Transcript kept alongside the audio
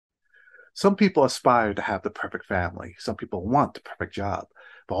Some people aspire to have the perfect family. Some people want the perfect job.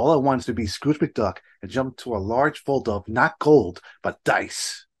 But all I want is to be Scrooge McDuck and jump to a large fold of not gold, but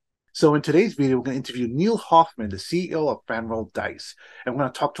dice. So in today's video, we're going to interview Neal Hoffman, the CEO of FanRoll Dice. And we're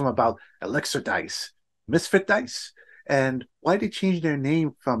going to talk to him about Elixir Dice, Misfit Dice, and why they changed their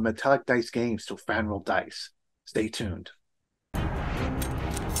name from Metallic Dice Games to FanRoll Dice. Stay tuned.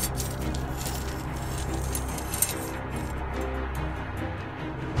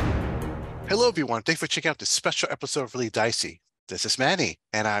 Hello, everyone. Thanks for checking out this special episode of Really Dicey. This is Manny,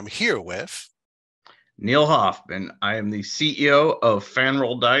 and I'm here with Neal Hoffman. I am the CEO of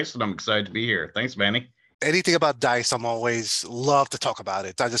FanRoll Dice, and I'm excited to be here. Thanks, Manny. anything about dice. I'm always love to talk about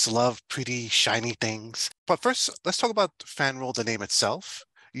it. I just love pretty shiny things. But first, let's talk about FanRoll, the name itself.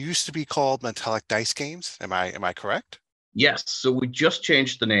 It used to be called Metallic Dice Games. Am I correct? Yes, so we just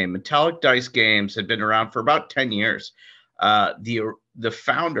changed the name. Metallic Dice Games had been around for about 10 years. The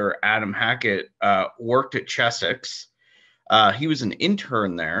founder, Adam Hackett, worked at Chessex. He was an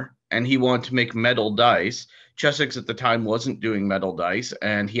intern there, and he wanted to make metal dice. Chessex at the time wasn't doing metal dice,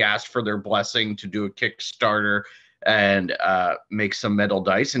 and he asked for their blessing to do a Kickstarter and make some metal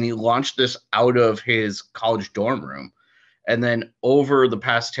dice. And he launched this out of his college dorm room. And then over the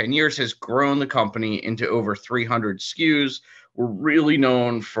past 10 years has grown the company into over 300 SKUs. We're really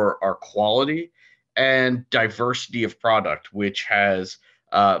known for our quality and diversity of product, which has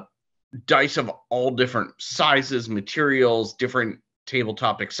dice of all different sizes, materials, different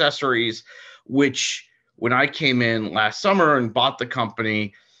tabletop accessories, which when I came in last summer and bought the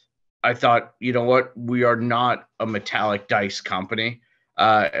company, I thought, you know what, we are not a metallic dice company,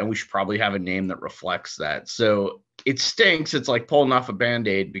 and we should probably have a name that reflects that. So it stinks. It's like pulling off a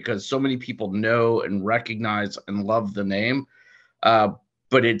Band-Aid because so many people know and recognize and love the name,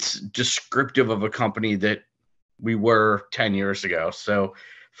 but it's descriptive of a company that we were 10 years ago. So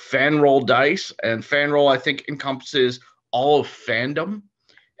FanRoll Dice, and FanRoll, I think, encompasses all of fandom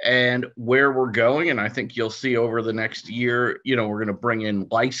and where we're going. And I think you'll see over the next year, we're going to bring in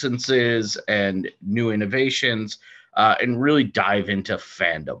licenses and new innovations and really dive into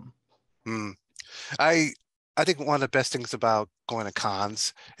fandom. Hmm. I I think one of the best things about going to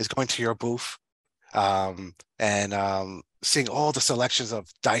cons is going to your booth and seeing all the selections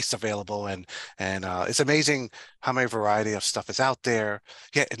of dice available, and it's amazing how many variety of stuff is out there.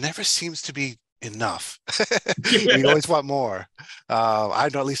 Yet it never seems to be enough. We always want more. I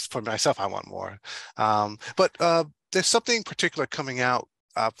know, at least for myself, I want more. But there's something particular coming out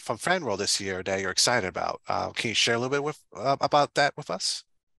from FanRoll this year that you're excited about. Can you share a little bit with about that with us?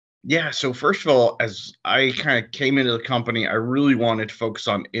 Yeah, so first of all, as I kind of came into the company, I really wanted to focus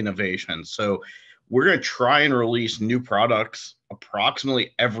on innovation. So we're going to try and release new products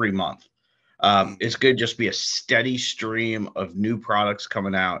approximately every month. Mm. It's going to just be a steady stream of new products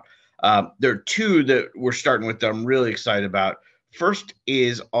coming out. There are two that we're starting with that I'm really excited about. First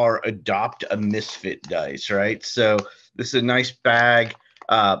is our Adopt a Misfit dice, right? So this is a nice bag.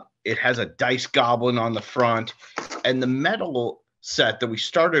 It has a dice goblin on the front, and the metal set that we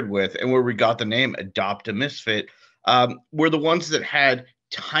started with and where we got the name Adopt a Misfit were the ones that had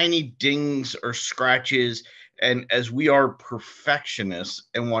tiny dings or scratches. And as we are perfectionists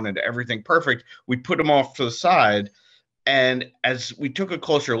and wanted everything perfect, we put them off to the side. And as we took a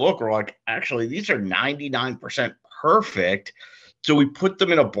closer look, we're like, actually, these are 99% perfect. So we put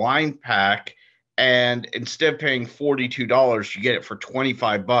them in a blind pack. And instead of paying $42, you get it for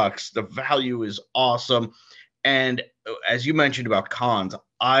 25 bucks. The value is awesome. And as you mentioned about cons,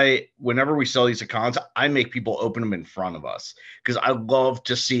 whenever we sell these at cons, I make people open them in front of us because I love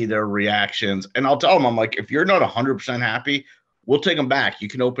to see their reactions. And I'll tell them, I'm like, if you're not 100% happy, we'll take them back. You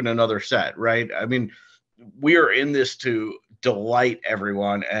can open another set, right? I mean, we are in this to delight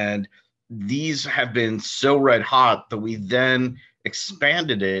everyone. And these have been so red hot that we then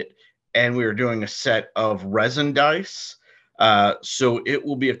expanded it and we are doing a set of resin dice. So it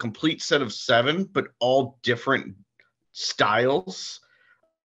will be a complete set of 7, but all different styles.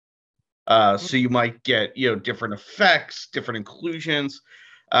 So you might get, different effects, different inclusions.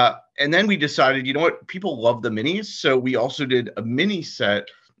 And then we decided, you know what, people love the minis. So we also did a mini set.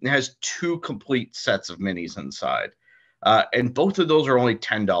 It has 2 complete sets of minis inside. And both of those are only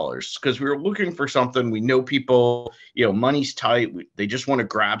 $10 because we were looking for something. We know people, money's tight. They just want to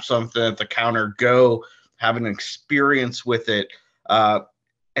grab something at the counter, go have an experience with it.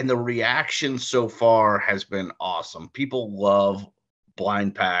 And the reaction so far has been awesome. People love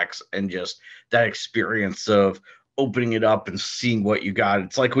blind packs and just that experience of opening it up and seeing what you got.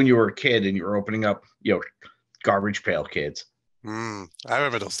 It's like when you were a kid and you were opening up, Garbage Pail Kids. I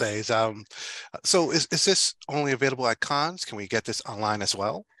remember those days. So is this only available at cons? Can we get this online as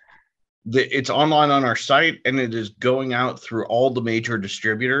well? It's online on our site, and it is going out through all the major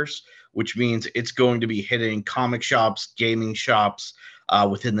distributors, which means it's going to be hitting comic shops, gaming shops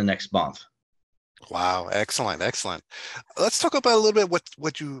within the next month. Wow, excellent, excellent. Let's talk about a little bit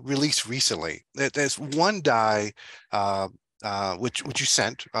what you released recently. There's one die which you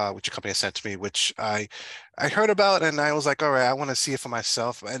sent, which your company has sent to me, which I heard about, and I was like, all right, I want to see it for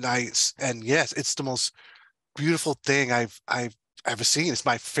myself. And yes, it's the most beautiful thing I've ever seen. It's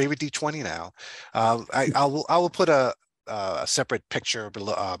my favorite D20 now. I will put a separate picture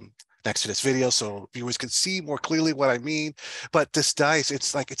below, next to this video so viewers can see more clearly what I mean. But this dice,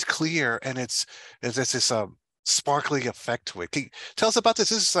 it's like it's clear, and it's this sparkly effect to it. Can you tell us about this?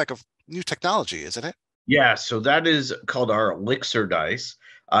 This is like a new technology, isn't it? Yeah, so that is called our Elixir Dice.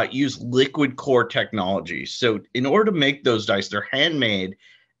 Use liquid core technology. So in order to make those dice, they're handmade,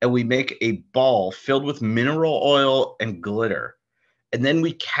 and we make a ball filled with mineral oil and glitter. And then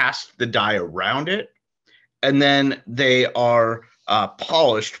we cast the die around it, and then they are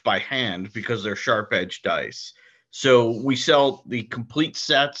polished by hand because they're sharp edge dice. So we sell the complete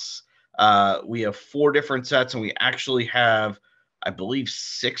sets. We have 4 different sets, and we actually have, I believe,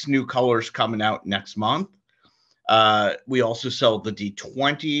 6 new colors coming out next month. We also sell the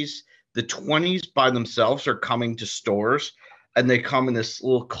D20s. The 20s by themselves are coming to stores, and they come in this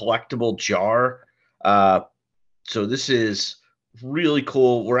little collectible jar. So this is really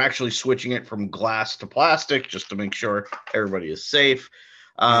cool. We're actually switching it from glass to plastic just to make sure everybody is safe.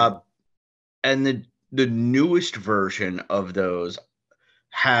 And the newest version of those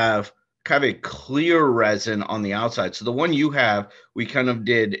have kind of a clear resin on the outside. So the one you have, we kind of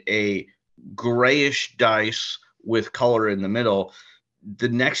did a grayish dice with color in the middle. The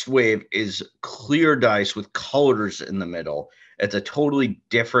next wave is clear dice with colors in the middle. It's a totally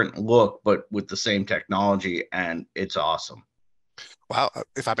different look, but with the same technology, and it's awesome. Wow.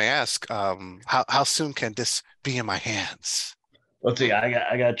 If I may ask, how soon can this be in my hands? Let's see.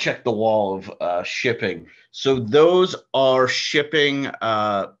 I got to check the wall of shipping. So those are shipping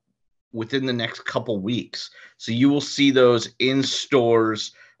within the next couple weeks. So you will see those in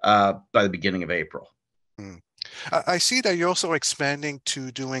stores by the beginning of April. I see that you're also expanding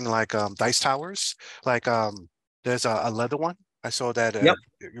to doing like dice towers. Like there's a leather one. I saw that Yep.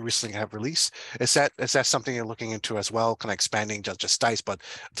 you recently have released. Is that something you're looking into as well? Kind of expanding just dice, but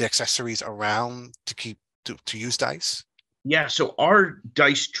the accessories around to use dice? Yeah, so our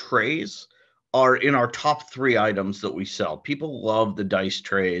dice trays are in our top 3 items that we sell. People love the dice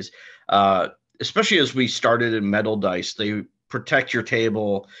trays, especially as we started in metal dice. They protect your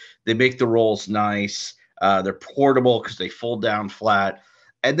table. They make the rolls nice. They're portable because they fold down flat.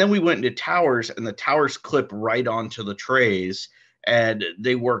 And then we went into towers, and the towers clip right onto the trays, and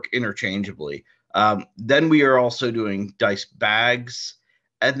they work interchangeably. Then we are also doing dice bags,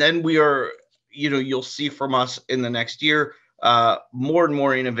 and then we are, you'll see from us in the next year more and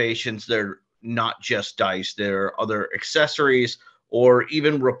more innovations. They're not just dice, there are other accessories or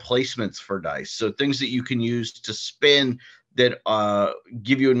even replacements for dice. So things that you can use to spin that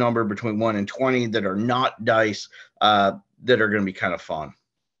give you a number between 1 and 20 that are not dice, that are going to be kind of fun.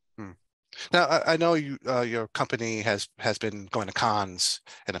 Now, I know your company has been going to cons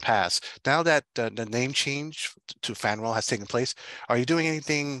in the past. Now that the name change to FanRoll has taken place, are you doing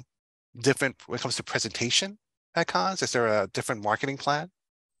anything different when it comes to presentation at cons? Is there a different marketing plan?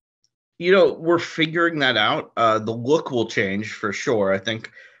 We're figuring that out. The look will change for sure. I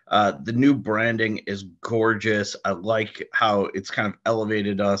think the new branding is gorgeous. I like how it's kind of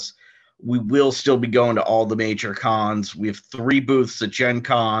elevated us. We will still be going to all the major cons. We have 3 booths at Gen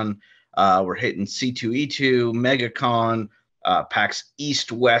Con. We're hitting C2E2, MegaCon, PAX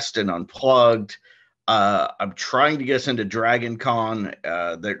East, West, and Unplugged. I'm trying to get us into Dragon Con.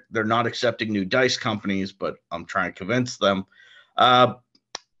 They're not accepting new dice companies, but I'm trying to convince them.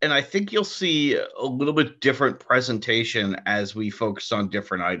 And I think you'll see a little bit different presentation as we focus on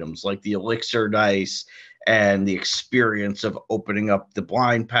different items like the Elixir Dice and the experience of opening up the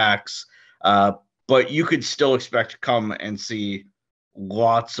blind packs. But you could still expect to come and see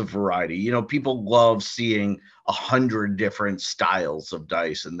lots of variety. People love seeing 100 different styles of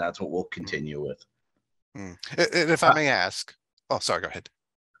dice, and that's what we'll continue with. And if I may ask, oh, sorry, go ahead.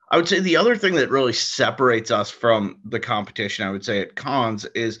 I would say the other thing that really separates us from the competition, I would say at cons,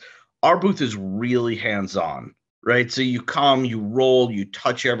 is our booth is really hands-on, right? So you come, you roll, you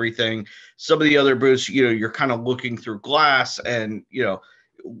touch everything. Some of the other booths, you're kind of looking through glass and,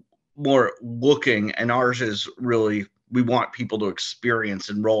 more looking, and ours is really, we want people to experience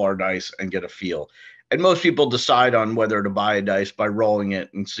and roll our dice and get a feel. And most people decide on whether to buy a dice by rolling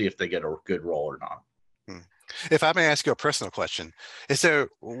it and see if they get a good roll or not. If I may ask you a personal question, is there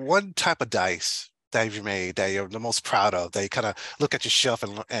one type of dice that you've made that you're the most proud of, that you kind of look at your shelf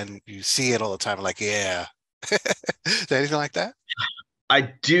and you see it all the time, like, yeah. Is there anything like that?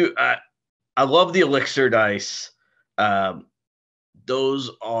 I do. I love the Elixir Dice. Um,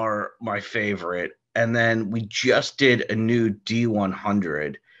 those are my favorite. And then we just did a new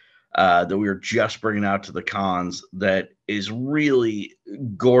D100 that we were just bringing out to the cons that is really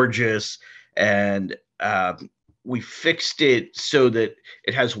gorgeous. And we fixed it so that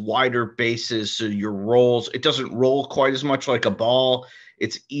it has wider bases. So your rolls, it doesn't roll quite as much like a ball.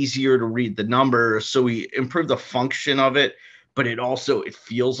 It's easier to read the numbers. So we improved the function of it, but it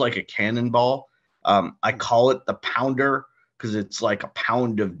feels like a cannonball. I call it the pounder because it's like a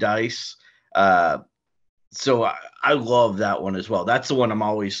pound of dice. Uh, so I love that one as well. That's the one I'm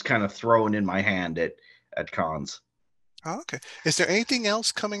always kind of throwing in my hand at cons. Oh, okay. Is there anything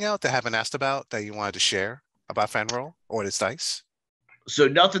else coming out that I haven't asked about that you wanted to share about FanRoll or this dice? So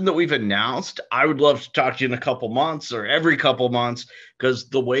nothing that we've announced. I would love to talk to you in a couple months or every couple months because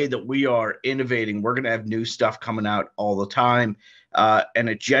the way that we are innovating, we're going to have new stuff coming out all the time. And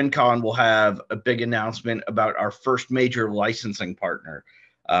at Gen Con, we'll have a big announcement about our first major licensing partner.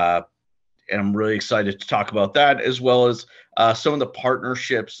 And I'm really excited to talk about that, as well as some of the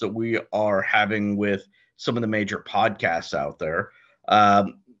partnerships that we are having with some of the major podcasts out there.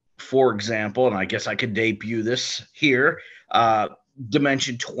 For example, and I guess I could debut this here,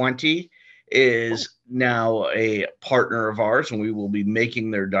 Dimension 20 is now a partner of ours, and we will be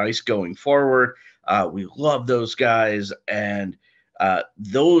making their dice going forward. We love those guys, and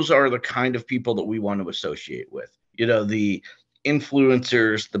those are the kind of people that we want to associate with. The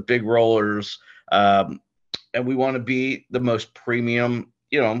influencers, the big rollers, and we want to be the most premium,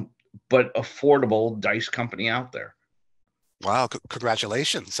 but affordable dice company out there. Wow,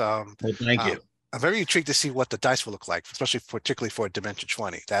 congratulations. Well, thank you. I'm very intrigued to see what the dice will look like, especially particularly for Dimension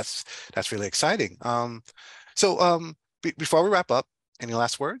 20. That's really exciting. Before we wrap up, any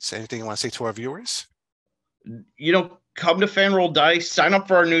last words? Anything you want to say to our viewers? Come to FanRoll Dice, sign up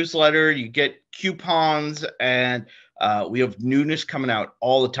for our newsletter. You get coupons, and we have newness coming out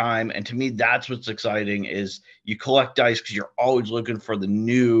all the time. And to me, that's what's exciting is you collect dice because you're always looking for the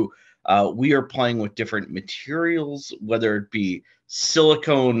new. We are playing with different materials, whether it be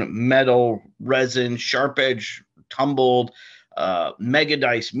silicone, metal, resin, sharp edge, tumbled, mega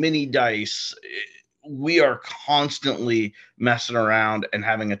dice, mini dice. We are constantly messing around and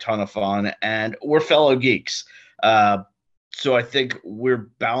having a ton of fun, and we're fellow geeks. So I think we're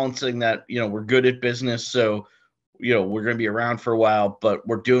balancing that. We're good at business, so we're going to be around for a while, but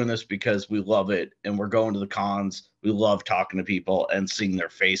we're doing this because we love it, and we're going to the cons. We love talking to people and seeing their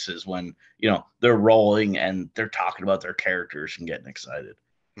faces when they're rolling and they're talking about their characters and getting excited.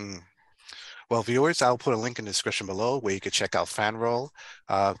 Well, viewers, I'll put a link in the description below where you can check out FanRoll.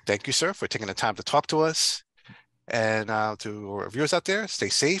 Thank you, sir, for taking the time to talk to us. And to our viewers out there, stay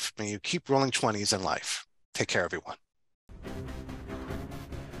safe. May you keep rolling 20s in life. Take care, everyone.